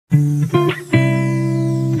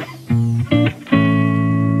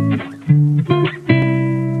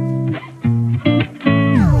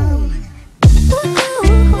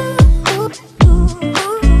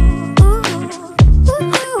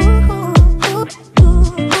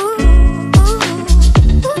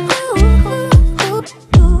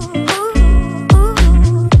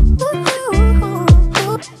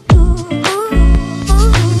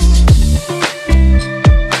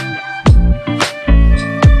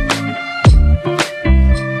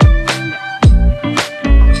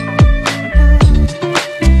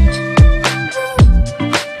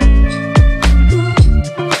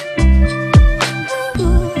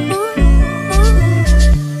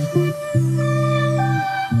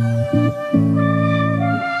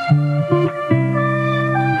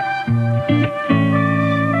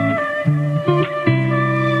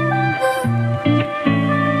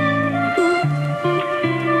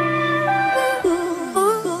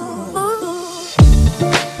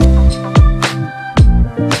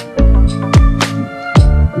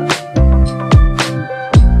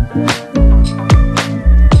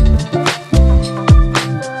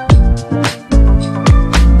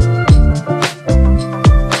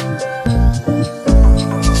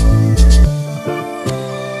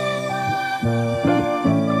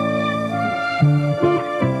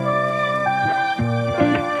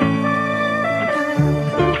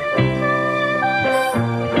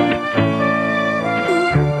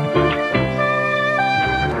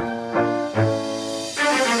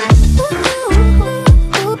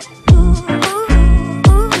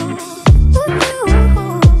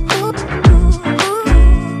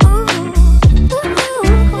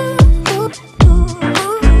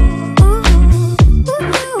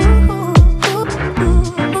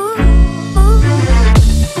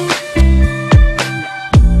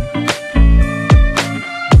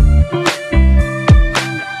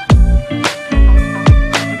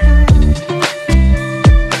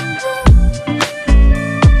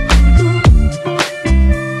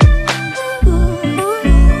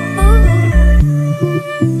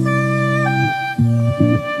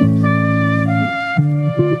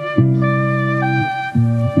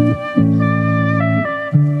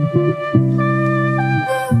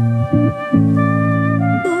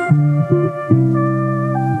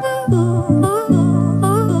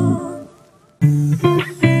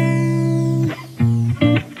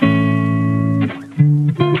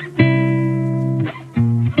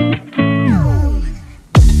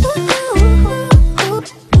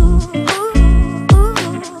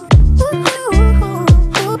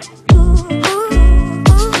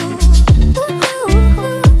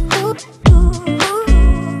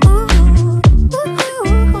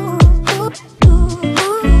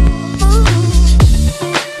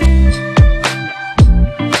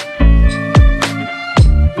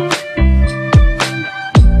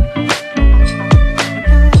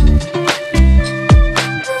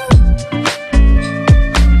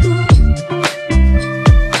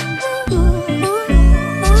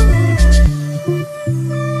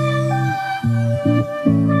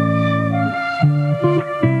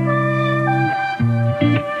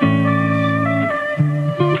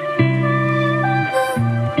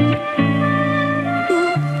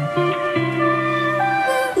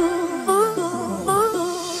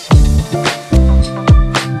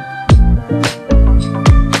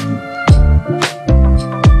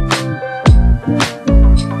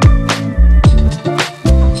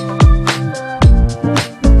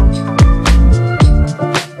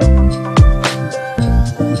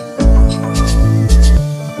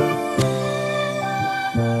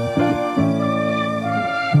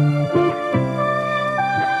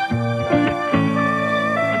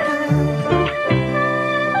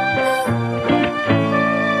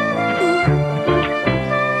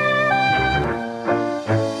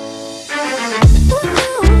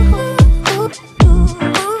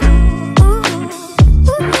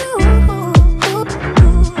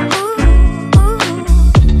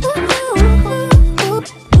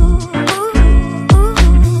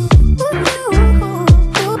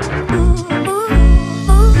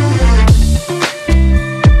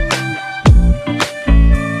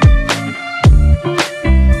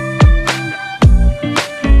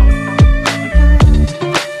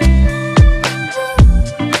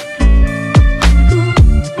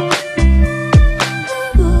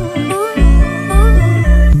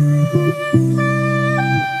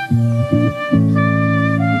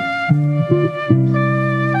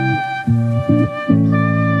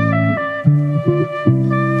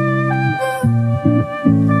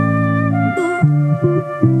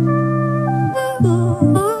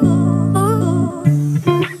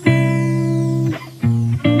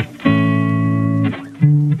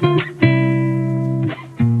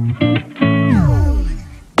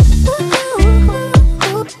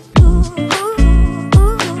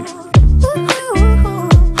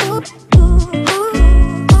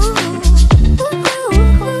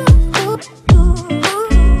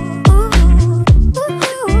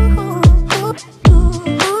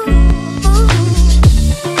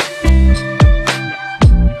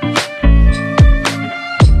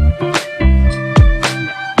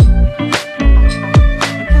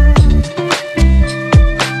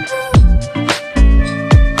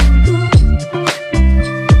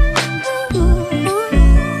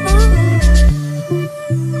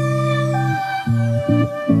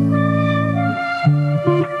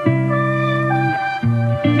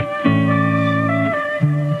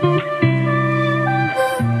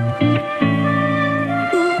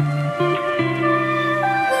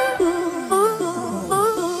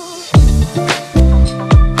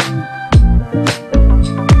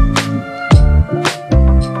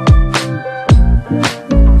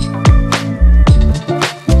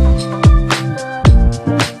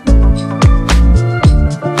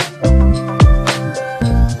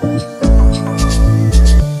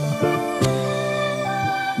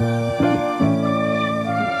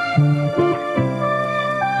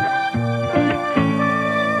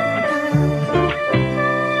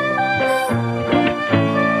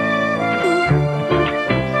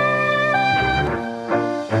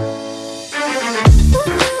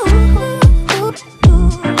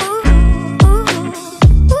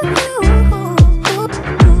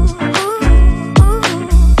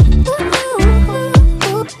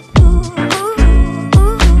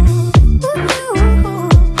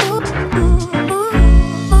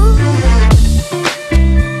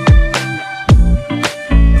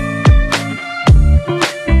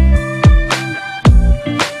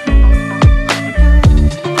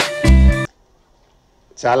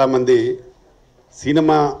చాలామంది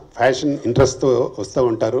cinema fashion ఇంట్రెస్ట్తో వస్తూ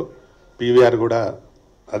ఉంటారు. పీవీఆర్ కూడా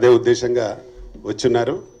అదే ఉద్దేశంగా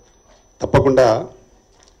వచ్చున్నారు. తప్పకుండా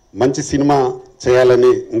మంచి సినిమా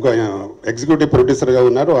చేయాలని ఇంకో ఎగ్జిక్యూటివ్ ప్రొడ్యూసర్గా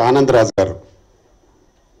ఉన్నారు ఆనందరాజు గారు.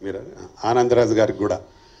 మీరు ఆనందరాజు గారికి కూడా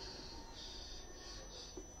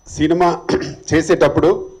సినిమా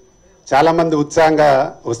చేసేటప్పుడు చాలామంది ఉత్సాహంగా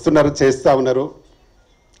వస్తున్నారు, చేస్తూ ఉన్నారు.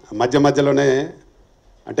 మధ్య మధ్యలోనే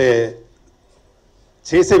అంటే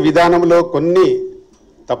చేసే విధానంలో కొన్ని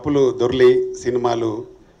తప్పులు దొర్లి సినిమాలు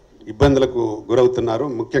ఇబ్బందులకు గురవుతున్నారు.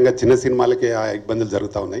 ముఖ్యంగా చిన్న సినిమాలకే ఆ ఇబ్బందులు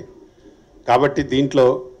జరుగుతూ ఉన్నాయి. కాబట్టి దీంట్లో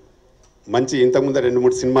మంచి ఇంతకుముందు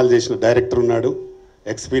 2-3 సినిమాలు చేసిన డైరెక్టర్ ఉన్నాడు,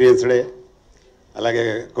 ఎక్స్పీరియన్స్డే. అలాగే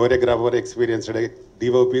కోరియోగ్రాఫర్ ఎక్స్పీరియన్స్డే,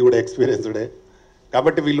 డిఓపి కూడా ఎక్స్పీరియన్స్డే.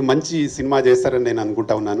 కాబట్టి వీళ్ళు మంచి సినిమా చేస్తారని నేను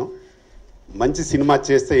అనుకుంటా ఉన్నాను. మంచి సినిమా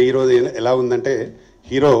చేస్తే ఈరోజు ఎలా ఉందంటే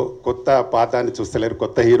హీరో కొత్త పాత అని చూస్తలేరు.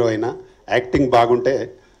 కొత్త హీరో అయినా యాక్టింగ్ బాగుంటే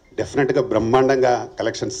డెఫినెట్గా బ్రహ్మాండంగా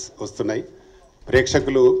కలెక్షన్స్ వస్తున్నాయి.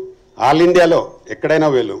 ప్రేక్షకులు ఆల్ ఇండియాలో ఎక్కడైనా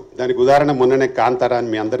వీళ్ళు దానికి ఉదాహరణ మొన్ననే కాంతారా అని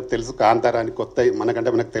మీ అందరికి తెలుసు. కాంతారా అని కొత్త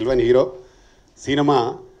మనకు తెలియని హీరో సినిమా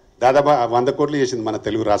దాదాపు 100 కోట్లు చేసింది మన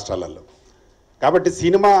తెలుగు రాష్ట్రాలలో. కాబట్టి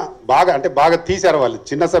సినిమా బాగా తీశారు వాళ్ళు.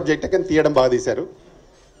 చిన్న సబ్జెక్టే కానీ తీయడం బాగా తీశారు.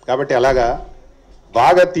 కాబట్టి అలాగా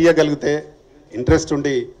బాగా తీయగలిగితే ఇంట్రెస్ట్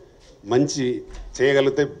ఉండి మంచి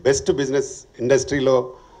చేయగలిగితే బెస్ట్ బిజినెస్ ఇండస్ట్రీలో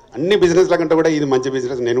అన్ని బిజినెస్ల కంటే కూడా ఇది మంచి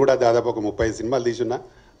బిజినెస్. నేను కూడా దాదాపు ఒక 35 సినిమాలు తీసున్నా.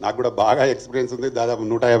 నాకు కూడా బాగా ఎక్స్పీరియన్స్ ఉంది. దాదాపు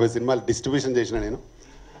 150 సినిమాలు డిస్ట్రిబ్యూషన్ చేసిన నేను.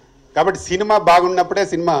 కాబట్టి సినిమా బాగున్నప్పుడే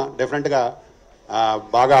సినిమా డెఫినెట్గా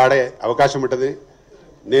బాగా ఆడే అవకాశం ఉంటుంది.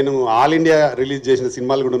 నేను ఆల్ ఇండియా రిలీజ్ చేసిన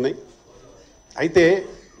సినిమాలు కూడా ఉన్నాయి. అయితే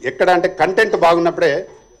ఎక్కడ అంటే కంటెంట్ బాగున్నప్పుడే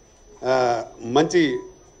మంచి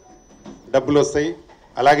డబ్బులు వస్తాయి.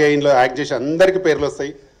 అలాగే ఇందులో యాక్ట్ చేసే అందరికీ పేర్లు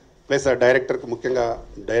వస్తాయి. ప్లస్ ఆ డైరెక్టర్కి, ముఖ్యంగా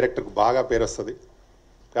డైరెక్టర్కి బాగా పేరు వస్తుంది.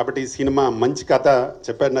 కాబట్టి ఈ సినిమా మంచి కథ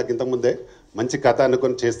చెప్పారు నాకు ఇంతకుముందే, మంచి కథ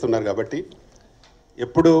అనుకొని చేస్తున్నారు. కాబట్టి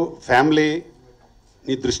ఎప్పుడు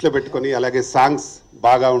ఫ్యామిలీని దృష్టిలో పెట్టుకొని, అలాగే సాంగ్స్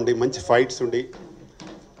బాగా ఉండి, మంచి ఫైట్స్ ఉండి,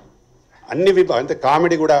 అన్ని అంటే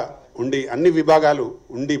కామెడీ కూడా ఉండి, అన్ని విభాగాలు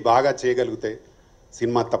ఉండి బాగా చేయగలిగితే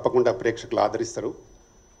సినిమా తప్పకుండా ప్రేక్షకులు ఆదరిస్తారు.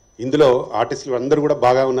 ఇందులో ఆర్టిస్టులు అందరూ కూడా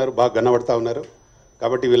బాగా ఉన్నారు, బాగా కనబడుతూ ఉన్నారు.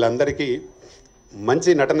 కాబట్టి వీళ్ళందరికీ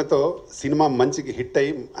మంచి నటనతో సినిమా మంచి హిట్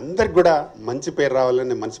అయ్యి అందరికి కూడా మంచి పేరు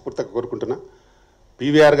రావాలని మనస్ఫూర్తిగా కోరుకుంటున్నా.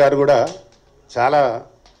 పీవీఆర్ గారు కూడా చాలా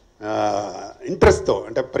ఇంట్రెస్ట్తో,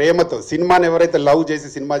 అంటే ప్రేమతో సినిమాని ఎవరైతే లవ్ చేసి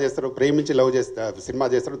సినిమా చేస్తారో, ప్రేమించి లవ్ చేస్తా సినిమా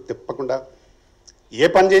చేస్తారో, తప్పకుండా ఏ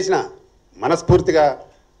పని చేసినా మనస్ఫూర్తిగా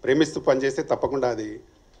ప్రేమిస్తూ పనిచేస్తే తప్పకుండా అది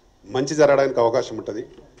మంచి జరగడానికి అవకాశం ఉంటుంది.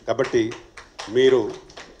 కాబట్టి మీరు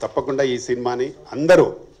తప్పకుండా ఈ సినిమాని అందరూ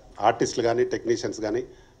ఆర్టిస్టులు కానీ టెక్నీషియన్స్ కానీ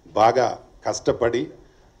బాగా కష్టపడి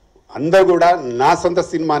అందరూ కూడా నా సొంత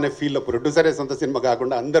సినిమా అనే ఫీల్డ్లో, ప్రొడ్యూసరే సొంత సినిమా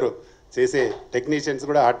కాకుండా అందరూ చేసే టెక్నీషియన్స్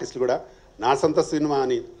కూడా ఆర్టిస్టులు కూడా నా సొంత సినిమా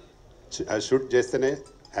అని షూట్ చేస్తేనే,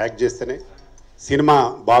 యాక్ట్ చేస్తేనే సినిమా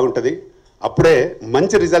బాగుంటుంది. అప్పుడే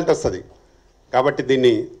మంచి రిజల్ట్ వస్తుంది. కాబట్టి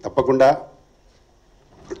దీన్ని తప్పకుండా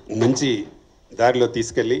మంచి దారిలో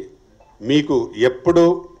తీసుకెళ్ళి మీకు ఎప్పుడు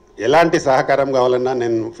ఎలాంటి సహకారం కావాలన్నా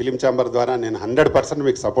నేను ఫిలిం ఛాంబర్ ద్వారా నేను 100%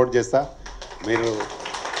 మీకు సపోర్ట్ చేస్తా. మీరు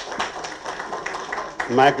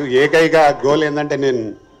నాకు ఏకైక గోల్ ఏంటంటే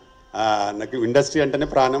నాకు ఇండస్ట్రీ అంటేనే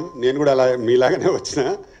ప్రాణం. నేను కూడా అలా మీలాగానే వచ్చిన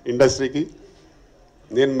ఇండస్ట్రీకి.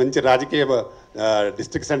 నేను మంచి రాజకీయ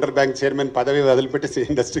డిస్ట్రిక్ట్ సెంట్రల్ బ్యాంక్ చైర్మన్ పదవి వదిలిపెట్టి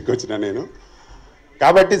ఇండస్ట్రీకి వచ్చిన నేను.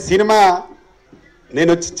 కాబట్టి సినిమా నేను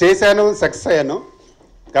వచ్చి చేశాను, సక్సెస్ అయ్యాను.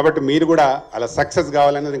 కాబట్టి మీరు కూడా అలా సక్సెస్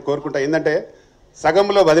కావాలని నేను కోరుకుంటా. ఏంటంటే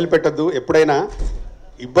సగంలో వదిలిపెట్టద్దు. ఎప్పుడైనా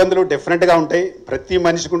ఇబ్బందులు డెఫినెట్గా ఉంటాయి, ప్రతి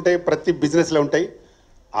మనిషికి ఉంటాయి, ప్రతి బిజినెస్లో ఉంటాయి.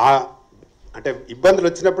 అంటే ఇబ్బందులు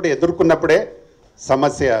వచ్చినప్పుడు, ఎదుర్కొన్నప్పుడే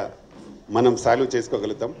సమస్య మనం సాల్వ్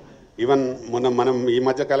చేసుకోగలుగుతాం. ఈవెన్ మనం ఈ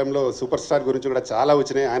మధ్యకాలంలో సూపర్ స్టార్ గురించి కూడా చాలా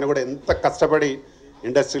వచ్చినాయి. ఆయన కూడా ఎంత కష్టపడి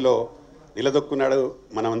ఇండస్ట్రీలో నిలదొక్కున్నాడు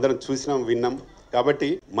మనం అందరం చూసినాం, విన్నాం. కాబట్టి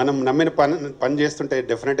మనం నమ్మిన పని చేస్తుంటే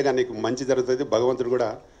డెఫినెట్గా నీకు మంచి జరుగుతుంది. భగవంతుడు కూడా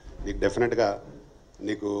నీకు డెఫినెట్గా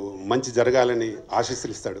నీకు మంచి జరగాలని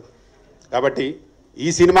ఆశీస్సులు ఇస్తాడు. కాబట్టి ఈ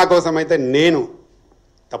సినిమా కోసం అయితే నేను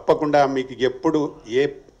తప్పకుండా మీకు ఎప్పుడు ఏ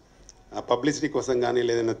పబ్లిసిటీ కోసం కానీ,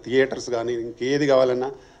 లేదన్నా థియేటర్స్ కానీ, ఇంకేది కావాలన్నా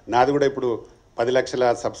నాది కూడా ఇప్పుడు 10 లక్షల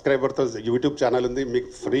సబ్స్క్రైబర్తో యూట్యూబ్ ఛానల్ ఉంది. మీకు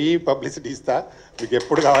ఫ్రీ పబ్లిసిటీ ఇస్తా. మీకు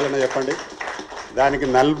ఎప్పుడు కావాలన్నా చెప్పండి. దానికి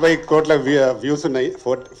 40 కోట్ల వ్యూస్ ఉన్నాయి,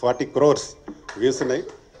 40 crores వ్యూస్ ఉన్నాయి.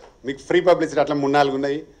 మీకు ఫ్రీ పబ్లిసిటీ అట్లా 3-4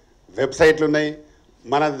 ఉన్నాయి. వెబ్సైట్లు ఉన్నాయి.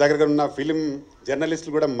 మన దగ్గర ఉన్న ఫిలిం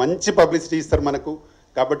జర్నలిస్టులు కూడా మంచి పబ్లిసిటీ ఇస్తారు మనకు.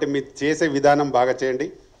 కాబట్టి మీరు చేసే విధానం బాగా చేయండి,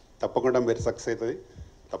 తప్పకుండా మీరు సక్సెస్ అవుతుంది.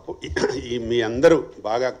 మీ అందరూ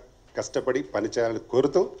బాగా కష్టపడి పనిచేయాలని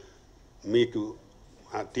కోరుతూ మీకు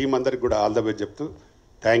టీం అందరికి కూడా ఆల్ ద బెస్ట్ చెప్తూ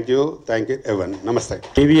థ్యాంక్ యూ ఎవన్. నమస్తే.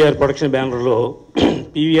 PVR ప్రొడక్షన్ బ్యానర్లో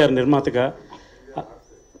PVR నిర్మాతగా,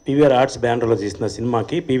 PVR ఆర్ట్స్ బ్యానర్లో తీసిన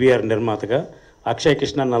సినిమాకి PVR నిర్మాతగా, అక్షయ్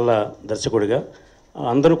కృష్ణ నల్ల దర్శకుడిగా,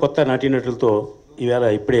 అందరూ కొత్త నటీనటులతో ఈవేళ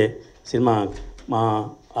ఇప్పుడే సినిమా మా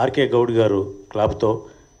ఆర్కే గౌడ్ గారు క్లాప్తో,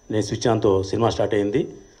 నేను స్విచ్ ఆన్తో సినిమా స్టార్ట్ అయింది.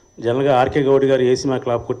 జనరల్గా ఆర్కే గౌడ్ గారు ఏ సినిమా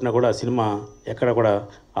క్లాప్ కొట్టినా కూడా సినిమా ఎక్కడ కూడా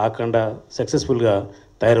ఆకుండా సక్సెస్ఫుల్గా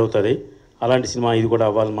తయారవుతుంది. అలాంటి సినిమా ఇది కూడా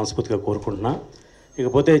అవ్వాలని మనస్ఫూర్తిగా కోరుకుంటున్నా.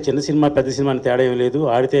 ఇకపోతే చిన్న సినిమా పెద్ద సినిమా అని తేడా ఏం లేదు.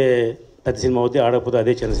 ఆడితే పెద్ద సినిమా అవుద్ది, ఆడకపోతే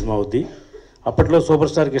అదే చిన్న సినిమా అవుద్ది. అప్పట్లో సూపర్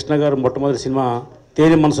స్టార్ కృష్ణ గారు మొట్టమొదటి సినిమా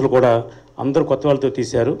తేనె మనసులు కూడా అందరూ కొత్త వాళ్ళతో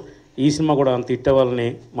తీశారు. ఈ సినిమా కూడా అంత హిట్ అవ్వాలని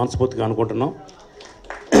మనస్ఫూర్తిగా అనుకుంటున్నాం.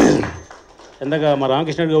 ఇందాక మా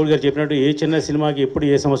రామకృష్ణ గౌడ్ గారు చెప్పినట్టు ఏ చిన్న సినిమాకి ఎప్పుడు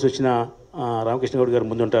ఏ సమస్య వచ్చినా రామకృష్ణ గౌడ్ గారు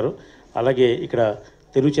ముందుంటారు. అలాగే ఇక్కడ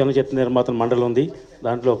తెలుగు చలనచిత్ర నిర్మాతల మండలి ఉంది.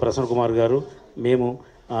 దాంట్లో ప్రసన్న కుమార్ గారు, మేము,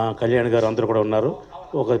 కళ్యాణ్ గారు అందరూ కూడా ఉన్నారు.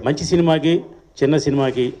 ఒక మంచి సినిమాకి చిన్న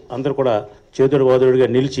సినిమాకి అందరూ కూడా చేదుడు వాదుడుగా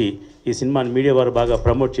నిలిచి ఈ సినిమాని మీడియా వారు బాగా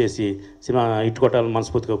ప్రమోట్ చేసి సినిమా హిట్ కొట్టాలని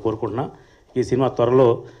మనస్ఫూర్తిగా కోరుకుంటున్నా. ఈ సినిమా త్వరలో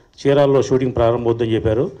చీరాల్లో షూటింగ్ ప్రారంభమవుతుందని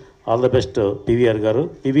చెప్పారు. ఆల్ ద బెస్ట్ PVR గారు.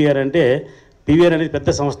 PVR అంటే PVR అనేది పెద్ద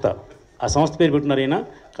సంస్థ, ఆ సంస్థ పేరు పెట్టినారు ఈయన,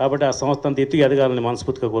 కాబట్టి ఆ సంస్థ అంత ఎత్తుగా ఎదగాలని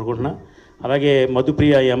మనస్ఫూర్తిగా కోరుకుంటున్నా. అలాగే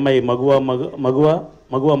మధుప్రియ ఈ అమ్మాయి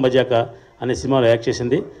మగువా మజాక అనే సినిమాలో యాక్ట్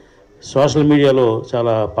చేసింది. సోషల్ మీడియాలో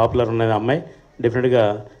చాలా పాపులర్ ఉన్నది అమ్మాయి. డెఫినెట్గా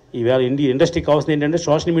ఈవేళ ఇండస్ట్రీకి కావాల్సింది ఏంటంటే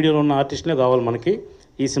సోషల్ మీడియాలో ఉన్న ఆర్టిస్టులే కావాలి మనకి.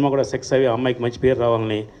 ఈ సినిమా కూడా సక్సెస్ అయ్యి అమ్మాయికి మంచి పేరు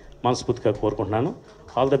రావాలని మనస్ఫూర్తిగా కోరుకుంటున్నాను.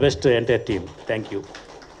 All the best entire team. Thank you.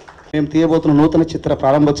 మేము తీయబోతున్న నూతన చిత్ర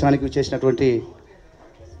ప్రారంభోత్సవానికి చేసినటువంటి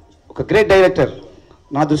ఒక గ్రేట్ డైరెక్టర్.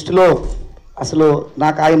 నా దృష్టిలో అసలు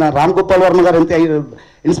నాకు ఆయన రామ్ గోపాల్ వర్మ గారు ఎంత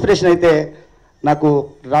ఇన్స్పిరేషన్ అయితే నాకు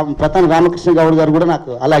ప్రధాని రామకృష్ణ గౌడ్ గారు కూడా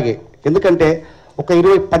నాకు అలాగే. ఎందుకంటే ఒక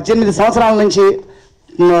 18 సంవత్సరాల నుంచి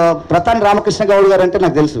ప్రధాని రామకృష్ణ గౌడ్ గారు అంటే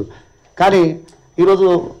నాకు తెలుసు. కానీ ఈరోజు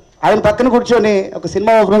ఆయన పక్కన కూర్చొని ఒక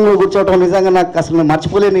సినిమా రూమ్లో కూర్చోవటం నిజంగా నాకు అసలు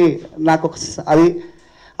మర్చిపోలేని నాకు అది.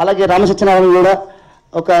 అలాగే రామసత్యనారాయణ కూడా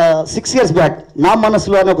ఒక 6 years బ్యాక్ నా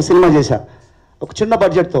మనసులో అని ఒక సినిమా చేశా, ఒక చిన్న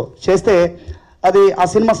బడ్జెట్తో చేస్తే అది ఆ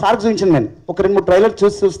సినిమా సార్కి చూపించింది. నేను ఒక 2-3 ట్రైలర్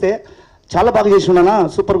చూస్తే చాలా బాగా చేసి ఉన్నానా,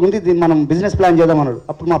 సూపర్గా ఉంది, దీన్ని మనం బిజినెస్ ప్లాన్ చేద్దాం అన్నాడు.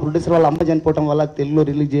 అప్పుడు మా ప్రొడ్యూసర్ వాళ్ళ అమ్మ చనిపోవటం వల్ల తెలుగులో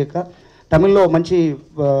రిలీజ్ చేయక తమిళ్లో మంచి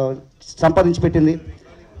సంపాదించి పెట్టింది.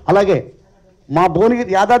 అలాగే మా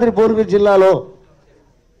యాదాద్రి భువనగిరి జిల్లాలో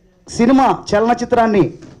సినిమా చలనచిత్రాన్ని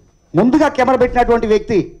ముందుగా కెమెరా పెట్టినటువంటి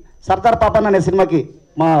వ్యక్తి సర్దార్ పాపన్ అనే సినిమాకి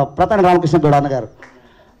మా ప్రధాని రామకృష్ణ గౌడ్ అన్నగారు.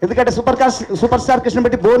 ఎందుకంటే సూపర్ స్టార్ కృష్ణ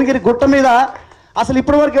పెట్టి భువనగిరి గుట్ట మీద అసలు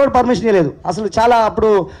ఇప్పటి వరకు ఎవరు పర్మిషన్ చేయలేదు. అసలు చాలా అప్పుడు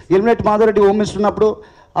ఎలిమినేట్ మాధవరెడ్డి హోమ్ మినిస్టర్ ఉన్నప్పుడు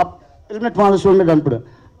ఎలిమినేట్ మాధవరెడ్డి ఉండేది అప్పుడు.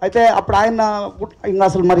 అయితే అప్పుడు ఆయన ఇంకా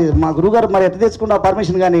అసలు మరి మా గురువుగారు మరి ఎట్లా తెచ్చుకున్న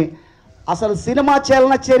పర్మిషన్. కానీ అసలు సినిమా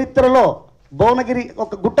చలన చరిత్రలో భువనగిరి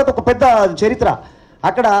ఒక గుట్టకు ఒక పెద్ద చరిత్ర.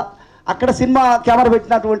 అక్కడ సినిమా కెమెరా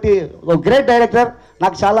పెట్టినటువంటి ఒక గ్రేట్ డైరెక్టర్,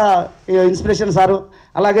 నాకు చాలా ఇన్స్పిరేషన్ సారు.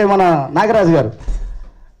 అలాగే మన నాగరాజు గారు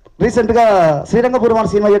రీసెంట్గా శ్రీరంగపురం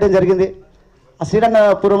అని సినిమా చేయడం జరిగింది. ఆ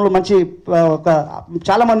శ్రీరంగపురంలో మంచి ఒక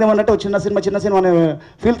చాలామంది ఏమన్నట్టు చిన్న సినిమా అనే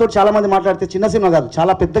ఫీల్ తోటి చాలామంది మాట్లాడితే చిన్న సినిమా కాదు,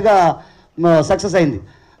 చాలా పెద్దగా సక్సెస్ అయింది.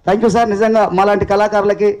 Thank you sir. నిజంగా మాలాంటి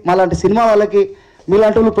కళాకారులకి, మాలాంటి సినిమా వాళ్ళకి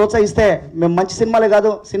మీలాంటి వాళ్ళు ప్రోత్సహిస్తే మేము మంచి సినిమాలే కాదు,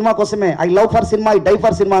 సినిమా కోసమే I love for cinema, I die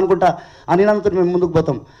for cinema అనుకుంటా ఆ నినాదంతో మేము ముందుకు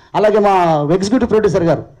పోతాం. అలాగే మా ఎగ్జిక్యూటివ్ ప్రొడ్యూసర్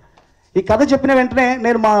గారు ఈ కథ చెప్పిన వెంటనే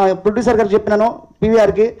నేను మా ప్రొడ్యూసర్ గారు చెప్పినాను,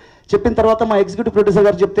 PVRకి చెప్పిన తర్వాత మా ఎగ్జిక్యూటివ్ ప్రొడ్యూసర్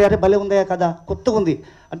గారు చెప్తే అరే భలే ఉంది కథ, కొత్తగా ఉంది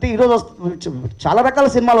అంటే. ఈరోజు చాలా రకాల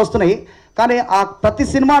సినిమాలు వస్తున్నాయి, కానీ ఆ ప్రతి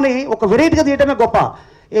సినిమాని ఒక వెరైటీగా తీయటమే గొప్ప.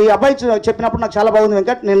 ఈ అబ్బాయి చెప్పినప్పుడు నాకు చాలా బాగుంది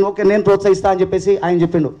వెంకట్, నేను ప్రోత్సహిస్తా అని చెప్పేసి ఆయన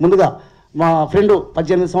చెప్పిండు. ముందుగా మా ఫ్రెండు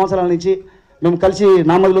 18 సంవత్సరాల నుంచి మేము కలిసి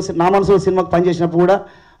నా మనసులో సినిమాకి పనిచేసినప్పుడు కూడా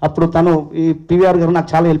అప్పుడు తను ఈ PVR గారు నాకు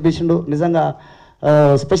చాలా హెల్ప్ చేసిండు. నిజంగా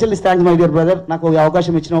specialist thanks my dear brother. నాకు ఈ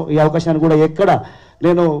అవకాశం ఇచ్చిన ఈ అవకాశాన్ని కూడా ఎక్కడ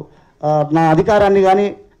నేను నా అధికారాన్ని కానీ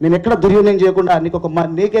నేను ఎక్కడ దుర్వినియోగం చేయకుండా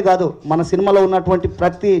నీకే కాదు మన సినిమాలో ఉన్నటువంటి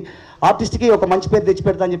ప్రతి ఆర్టిస్ట్కి ఒక మంచి పేరు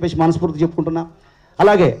తెచ్చిపెడతా అని చెప్పేసి మనస్ఫూర్తి చెప్పుకుంటున్నా.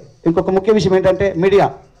 అలాగే ఇంకొక ముఖ్య విషయం ఏంటంటే మీడియా,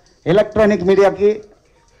 ఎలక్ట్రానిక్ మీడియాకి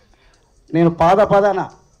నేను పాదాన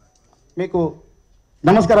మీకు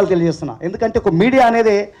నమస్కారాలు తెలియజేస్తున్నా. ఎందుకంటే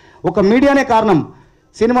ఒక మీడియానే కారణం,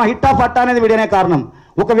 సినిమా హిట్ ఆఫ్ అట్టా అనేది మీడియానే కారణం,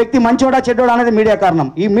 ఒక వ్యక్తి మంచోడా చెడ్డోడా అనేది మీడియా కారణం.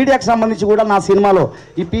 ఈ మీడియాకి సంబంధించి కూడా నా సినిమాలో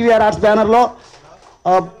ఈ PVR ఆర్ట్స్ బ్యానర్లో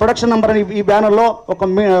ప్రొడక్షన్ నెంబర్ ఈ బ్యానర్లో ఒక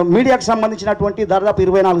మీడియాకి సంబంధించినటువంటి దాదాపు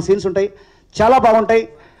 24 సీన్స్ ఉంటాయి, చాలా బాగుంటాయి.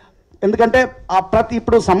 ఎందుకంటే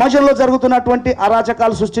ఇప్పుడు సమాజంలో జరుగుతున్నటువంటి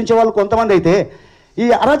అరాచకాలు సృష్టించే వాళ్ళు కొంతమంది అయితే ఈ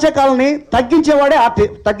అరాచకాలని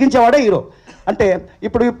తగ్గించేవాడే హీరో. అంటే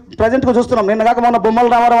ఇప్పుడు ప్రజెంట్గా చూస్తున్నాం, నిన్న కాక మొన్న బొమ్మల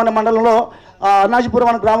రామారావు అనే మండలంలో అన్నాజీపురం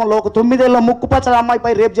అనే గ్రామంలో ఒక 9 ఏళ్ల ముక్కుపచ్చల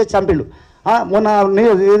అమ్మాయిపై రేప్ చేసి చంపిండు. మొన్న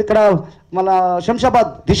ఇక్కడ మన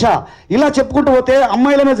శంషాబాద్ దిశ, ఇలా చెప్పుకుంటూ పోతే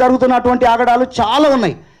అమ్మాయిల మీద జరుగుతున్నటువంటి ఆగడాలు చాలా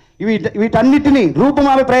ఉన్నాయి. వీటన్నిటినీ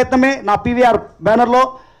రూపుమాపే ప్రయత్నమే నా PVR బ్యానర్లో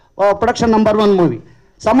ప్రొడక్షన్ #1 మూవీ.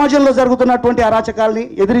 సమాజంలో జరుగుతున్నటువంటి అరాచకాల్ని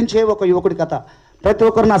ఎదిరించే ఒక యువకుడి కథ. ప్రతి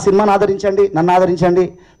ఒక్కరు నా సినిమాను ఆదరించండి, నన్ను ఆదరించండి.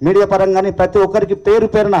 మీడియా పరంగానే ప్రతి ఒక్కరికి పేరు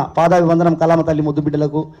పేరున పాదాభివందనం కళామ తల్లి ముద్దు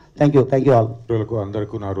బిడ్డలకు. Thank you all.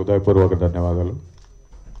 అందరికీ నా హృదయపూర్వక ధన్యవాదాలు.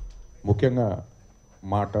 ముఖ్యంగా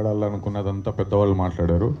మాట్లాడాలనుకున్నదంతా పెద్దవాళ్ళు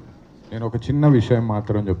మాట్లాడారు. నేను ఒక చిన్న విషయం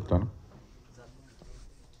మాత్రం చెప్తాను.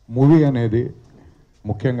 మూవీ అనేది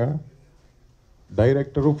ముఖ్యంగా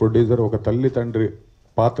డైరెక్టరు, ప్రొడ్యూసర్ ఒక తల్లి తండ్రి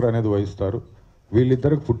పాత్ర అనేది వహిస్తారు.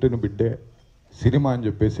 వీళ్ళిద్దరికి పుట్టిన బిడ్డే సినిమా అని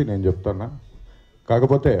చెప్పేసి నేను చెప్తున్నా.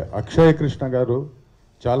 కాకపోతే అక్షయ్ కృష్ణ గారు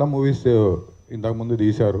చాలా మూవీస్ ఇంతకుముందు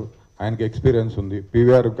తీశారు, ఆయనకి ఎక్స్పీరియన్స్ ఉంది.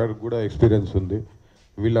 PVR గారికి కూడా ఎక్స్పీరియన్స్ ఉంది.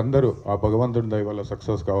 వీళ్ళందరూ ఆ భగవంతుడి దయ వల్ల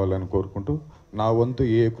సక్సెస్ కావాలని కోరుకుంటూ నా వంతు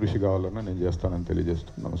ఏ కృషి కావాలన్నా నేను చేస్తానని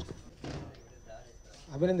తెలియజేస్తున్నాను. నమస్కారం.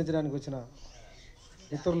 అభినందించడానికి వచ్చిన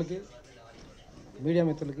మిత్రులకి, మీడియా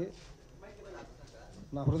మిత్రులకి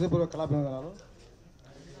నా హృదయపూర్వక కళాభివందనాలు.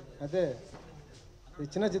 అయితే ఈ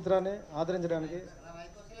చిన్న చిత్రాన్ని ఆదరించడానికి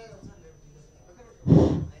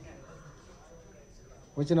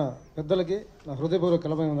వచ్చిన పెద్దలకి నా హృదయపూర్వక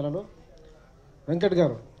కళాభివందనాలు. వెంకట్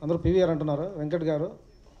గారు, అందరూ PVR అంటున్నారు. వెంకట్ గారు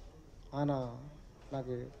ఆయన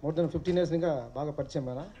నాకు మోర్ దెన్ 15 years ఇంకా బాగా పరిచయం.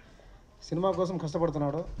 ఆయన సినిమా కోసం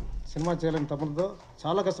కష్టపడుతున్నాడు, సినిమా చేయాలని తపనతో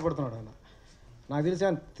చాలా కష్టపడుతున్నాడు. ఆయన నాకు తెలిసి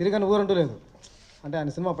ఆయన తిరగని ఊరంటూ లేదు, అంటే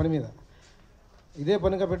ఆయన సినిమా పని మీద ఇదే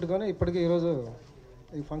పనిగా పెట్టుకొని ఇప్పటికీ ఈరోజు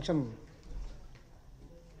ఈ ఫంక్షన్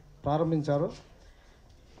ప్రారంభించారు.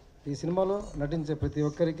 ఈ సినిమాలో నటించే ప్రతి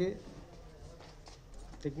ఒక్కరికి,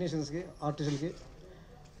 టెక్నీషియన్స్కి, ఆర్టిస్టులకి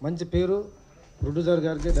మంచి పేరు, ప్రొడ్యూసర్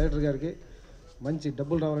గారికి, డైరెక్టర్ గారికి మంచి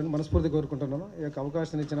డబ్బులు రావాలని మనస్ఫూర్తిగా కోరుకుంటున్నాను. ఈ యొక్క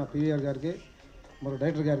అవకాశాన్ని ఇచ్చిన PVR గారికి, మరియు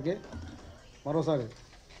డైరెక్టర్ గారికి మరోసారి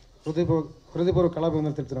హృదయపూర్వక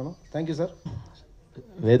కళాభివందనలు తెలుపుతున్నాను. Thank you sir.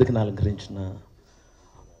 వేదికను అలంకరించిన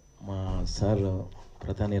మా సార్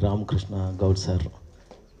ప్రధాని రామకృష్ణ గౌడ్ సార్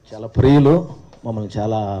చాలా ప్రియులు, మమ్మల్ని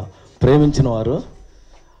చాలా ప్రేమించిన వారు.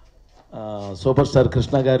 సూపర్ స్టార్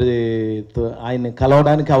కృష్ణ గారితో ఆయన్ని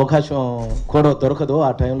కలవడానికి అవకాశం కూడా దొరకదు. ఆ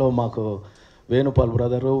టైంలో మాకు వేణుపాల్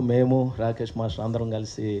బ్రదరు, మేము, రాకేష్ మాస్టర్ అందరం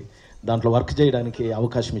కలిసి దాంట్లో వర్క్ చేయడానికి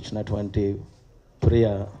అవకాశం ఇచ్చినటువంటి ప్రియ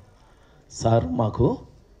సార్ మాకు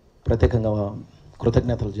ప్రత్యేకంగా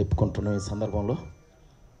కృతజ్ఞతలు చెప్పుకుంటున్నాం ఈ సందర్భంలో.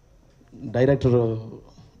 డైరెక్టర్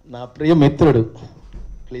నా ప్రియ మిత్రుడు,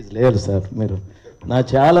 ప్లీజ్ లేరు సార్, మీరు నా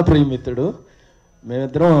చాలా ప్రియ మిత్రుడు.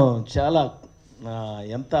 మేమిద్దరం చాలా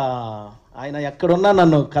ఎంత ఆయన ఎక్కడున్నా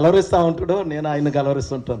నన్ను కలవరిస్తూ ఉంటాడో, నేను ఆయన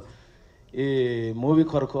కలవరిస్తుంటాను. ఈ మూవీ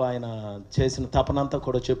కొరకు ఆయన చేసిన తపనంతా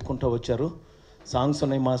కూడా చెప్పుకుంటూ వచ్చారు. సాంగ్స్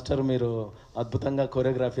ఉన్నాయి మాస్టర్, మీరు అద్భుతంగా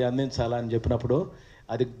కొరియోగ్రఫీ అందించాలని చెప్పినప్పుడు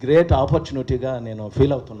అది గ్రేట్ ఆపర్చునిటీగా నేను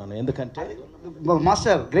ఫీల్ అవుతున్నాను. ఎందుకంటే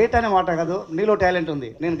మాస్టర్ గ్రేట్ అనే మాట కాదు, నీలో టాలెంట్ ఉంది.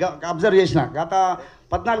 నేను అబ్జర్వ్ చేసిన గత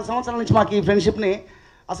 14 సంవత్సరాల నుంచి మాకు ఈ ఫ్రెండ్షిప్ని,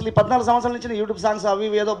 అసలు ఈ 14 సంవత్సరాల నుంచి యూట్యూబ్ సాంగ్స్ అవి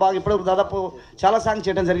ఏదో బాగా ఇప్పుడు దాదాపు చాలా సాంగ్స్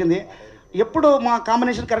చేయడం జరిగింది. ఎప్పుడు మా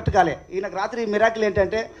కాంబినేషన్ కరెక్ట్ కాలే. ఈయనకు రాత్రి మిరాకిల్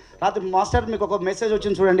ఏంటంటే, రాత్రి మాస్టర్ మీకు ఒక మెసేజ్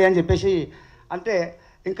వచ్చింది చూడండి అని చెప్పేసి అంటే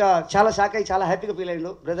ఇంకా చాలా షాక్ అయ్యి చాలా హ్యాపీగా ఫీల్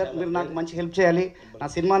అయ్యిండు. బ్రదర్ మీరు నాకు మంచి హెల్ప్ చేయాలి, నా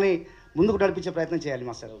సినిమాని ముందుకు నడిపించే ప్రయత్నం చేయాలి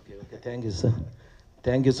master. Okay okay, thank you sir,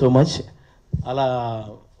 thank you so much. అలా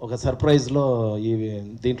ఒక సర్ప్రైజ్లో ఈ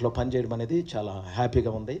దీంట్లో పనిచేయడం అనేది చాలా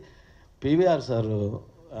హ్యాపీగా ఉంది. PVR సార్,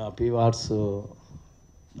 PVR's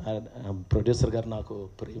ప్రొడ్యూసర్ గారు నాకు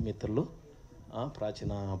ప్రియమిత్రులు,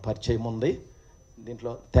 ప్రాచీన పరిచయం ఉంది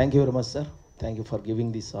దీంట్లో. Thank you very much sir, thank you for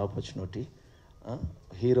giving this opportunity.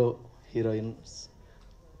 Heroines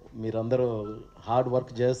మీరందరూ హార్డ్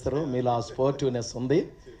వర్క్ చేస్తారు, మీలో ఆ స్పోర్టివ్నెస్ ఉంది.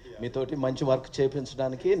 మీతోటి మంచి వర్క్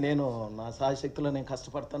చేయించడానికి నేను నా సాయశక్తిలో నేను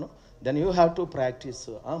కష్టపడతాను. Then you have to practice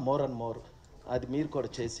more and more. అది మీరు కూడా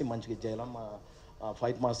చేసి మంచిగా చేయాలి. మా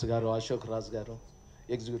ఫైట్ మాస్టర్ గారు, అశోక్ రాజ్ గారు,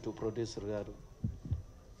 ఎగ్జిక్యూటివ్ ప్రొడ్యూసర్ గారు,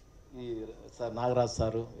 ఈ సార్ నాగరాజ్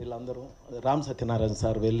సారు, వీళ్ళందరూ, రామ్ సత్యనారాయణ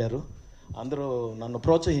సార్ వెళ్ళారు. అందరూ నన్ను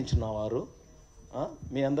ప్రోత్సహించిన వారు.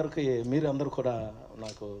 మీ అందరికీ, మీరందరూ కూడా,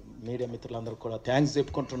 నాకు మీడియా మిత్రులందరూ కూడా థ్యాంక్స్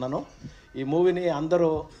చెప్పుకుంటున్నాను. ఈ మూవీని అందరూ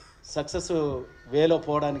సక్సెస్ వేలో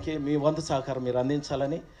పోవడానికి మీ వంతు సహకారం మీరు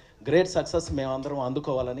అందించాలని, గ్రేట్ సక్సెస్ మేమందరం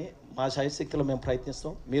అందుకోవాలని మా శాయశక్తిలో మేము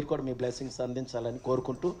ప్రయత్నిస్తాం. మీరు కూడా మీ బ్లెస్సింగ్స్ అందించాలని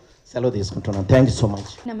కోరుకుంటూ సెలవు తీసుకుంటున్నాను. Thank you so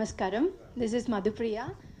much. Namaskaram. This is Madhupriya.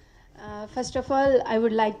 First of all, I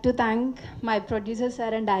would like to thank my producer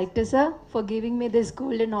sir and director sir for giving me this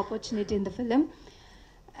golden opportunity in the film.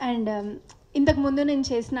 And ఇంతకు ముందు నేను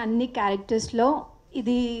చేసిన అన్ని క్యారెక్టర్స్లో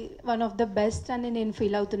ఇది one of the best అని నేను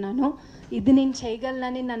feel అవుతున్నాను. ఇది నేను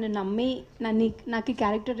చేయగలనని నన్ను నమ్మి నాకు ఈ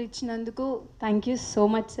క్యారెక్టర్ ఇచ్చినందుకు thank you so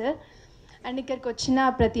much sir. And ఇక్కడికి వచ్చిన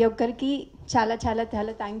ప్రతి ఒక్కరికి చాలా చాలా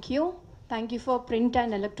చాలా thank you. Thank you for print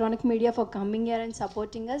and electronic media for coming here and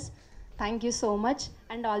supporting us. Thank you so much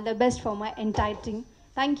and all the best for my entire team.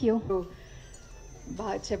 Thank you.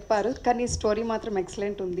 బాగా చెప్పారు, కానీ స్టోరీ మాత్రం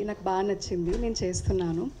ఎక్సలెంట్ ఉంది, నాకు బాగా నచ్చింది, నేను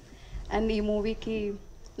చేస్తున్నాను. అండ్ ఈ మూవీకి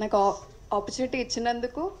నాకు ఆపర్చునిటీ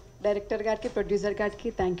ఇచ్చినందుకు డైరెక్టర్ గారికి, ప్రొడ్యూసర్ గారికి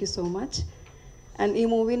thank you so much. And ఈ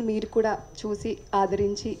మూవీని మీరు కూడా చూసి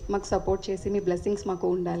ఆదరించి మాకు సపోర్ట్ చేసి మీ బ్లెస్సింగ్స్ మాకు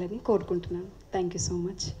ఉండాలని కోరుకుంటున్నాను. Thank you so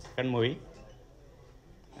much. Second movie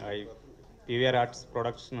PVR arts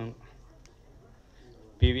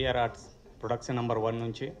production number 1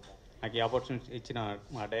 నుంచి నాకు ఈ ఆపర్చునిటీ ఇచ్చిన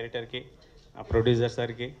మా డైరెక్టర్కి, మా ప్రొడ్యూసర్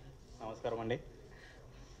సార్కి నమస్కారం అండి.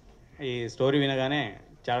 ఈ స్టోరీ వినగానే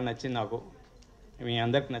చాలా నచ్చింది నాకు, మీ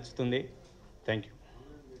అందరికి నచ్చుతుంది. Thank you.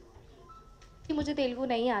 मुझे तेलुगु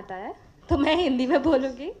नहीं आता है तो मैं हिंदी में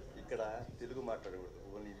बोलूँगी.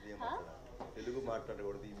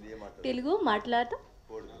 तेलुगु माట్లాడతా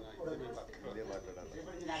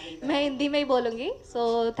मैं हिंदी में ही बोलूँगी. So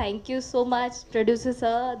thank you so much producer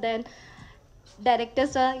sir, then director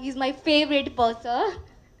sir, he is my favourite person.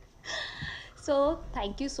 So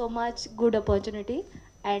thank you so much, good opportunity.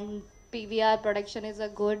 And PVR production is a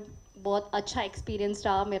good, बहुत अच्छा एक्सपीरियंस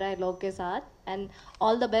रहा मेरा इन लोगों के साथ. And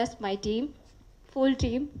all the best my team, full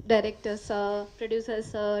team, director sir, producer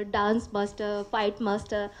sir, dance master, fight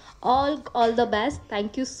master, all the best.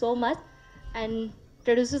 Thank you so much. And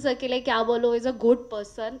producer sir के लिए क्या बोलो, is a good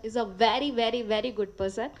person, is a very very very good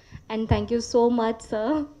person. And thank you so much sir.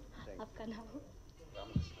 आपका नाम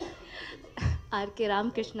RK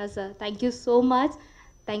Ramakrishna sir. Thank you so much.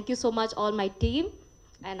 Thank you so much all my team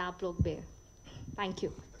and आप लोग भी. Thank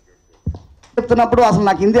you. చెప్తున్నప్పుడు అసలు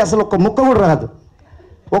నాకు హిందీ అసలు ఒక్క ముక్క కూడా రాదు,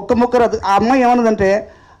 ఒక్క ముక్క రాదు. ఆ అమ్మాయి ఏమన్నదంటే,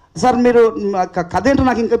 సార్ మీరు కథ ఏంటో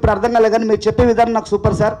నాకు ఇంకా ఇప్పుడు అర్థం కాలేదు, కానీ మీరు చెప్పే విధానం నాకు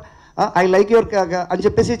super sir, I like your అని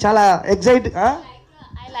చెప్పేసి చాలా excite.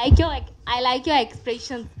 I like your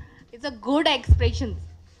expressions. It's a good expressions.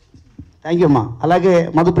 Thank you అమ్మా. అలాగే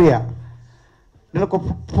మధుప్రియ, నేను ఒక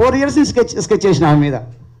 4 years నుంచి స్కెచ్ చేసిన ఆమె మీద,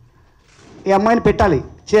 ఈ అమ్మాయిని పెట్టాలి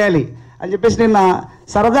చేయాలి అని చెప్పేసి నిన్న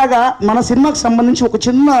సరదాగా మన సినిమాకి సంబంధించి ఒక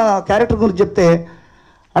చిన్న క్యారెక్టర్ గురించి చెప్తే,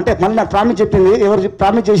 అంటే మళ్ళీ నాకు ప్రామిస్ చెప్పింది,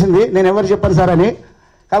 ప్రామిస్ చేసింది, నేను ఎవరు చెప్పాను సార్ అని.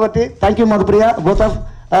 కాబట్టి thank you Madhupriya, both of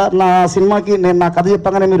నా సినిమాకి నేను నా కథ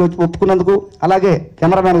చెప్పగానే మీరు ఒప్పుకున్నందుకు. అలాగే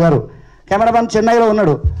కెమెరామ్యాన్ చెన్నైలో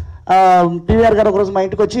ఉన్నాడు, PVR గారు ఒకరోజు మా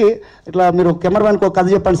ఇంటికి వచ్చి ఇట్లా మీరు కెమెరామ్యాన్కి ఒక కథ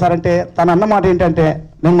చెప్పండి సార్ అంటే, తన అన్న మాట ఏంటంటే,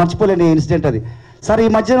 నేను మర్చిపోలేని ఇన్సిడెంట్ అది. సార్ ఈ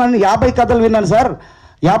మధ్య నేను 50 కథలు విన్నాను సార్,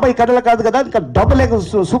 50 కథలు కాదు కదా, ఇంకా డబ్బులు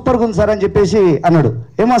సూపర్గా ఉంది సార్ అని చెప్పేసి అన్నాడు.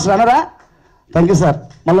 ఏమో అసలు అన్నారా? Thank you sir.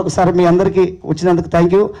 మళ్ళీ ఒకసారి మీ అందరికీ వచ్చినందుకు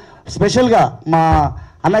థ్యాంక్ యూ. స్పెషల్గా మా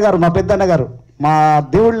అన్నగారు, మా పెద్ద అన్నగారు, మా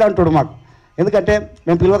దేవుళ్ళు అంటాడు మాకు. ఎందుకంటే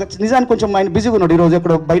మేము పిలవక, నిజానికి కొంచెం ఆయన బిజీగా ఉన్నాడు ఈరోజు,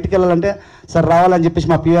 ఎక్కడ బయటికి వెళ్ళాలంటే సార్ రావాలని చెప్పేసి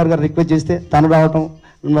మా PVR గారు రిక్వెస్ట్ చేస్తే తను రావటం,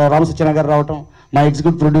 రామసత్యనారాయణ గారు రావటం, మా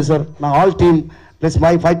ఎగ్జిక్యూటివ్ ప్రొడ్యూసర్, మా all team, plus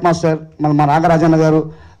my fight master మా నాగరాజన్న గారు,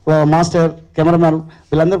 మాస్టర్, కెమెరామ్యాన్,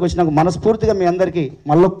 వీళ్ళందరికీ వచ్చినాక మనస్ఫూర్తిగా మీ అందరికీ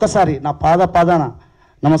మళ్ళొక్కసారి నా పాదాన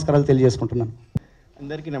నమస్కారాలు తెలియజేసుకుంటున్నాను.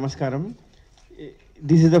 అందరికీ నమస్కారం.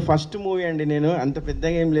 This is the first movie అండి. నేను అంత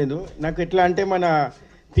పెద్దగా ఏం లేదు. నాకు ఎట్లా అంటే మన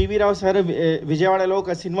PV రావు సార్ విజయవాడలో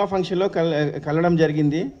ఒక సినిమా ఫంక్షన్లో కలవడం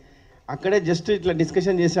జరిగింది. అక్కడే జస్ట్ ఇట్లా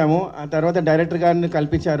డిస్కషన్ చేశాము. ఆ తర్వాత డైరెక్టర్ గారిని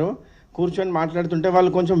కల్పించారు. కూర్చొని మాట్లాడుతుంటే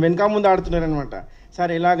వాళ్ళు కొంచెం వెనక ముందు ఆడుతున్నారు అనమాట.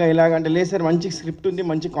 సార్ ఎలాగ అంటే, లేదు సార్ మంచి స్క్రిప్ట్ ఉంది,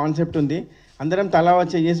 మంచి కాన్సెప్ట్ ఉంది, అందరం తలా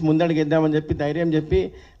వచ్చి చేసి ముందడుగేద్దామని చెప్పి ధైర్యం చెప్పి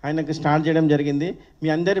ఆయనకు స్టార్ట్ చేయడం జరిగింది. మీ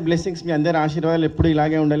అందరి బ్లెస్సింగ్స్, మీ అందరి ఆశీర్వాదాలు ఎప్పుడు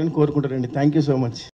ఇలాగే ఉండాలని కోరుకుంటారండి. Thank you so much.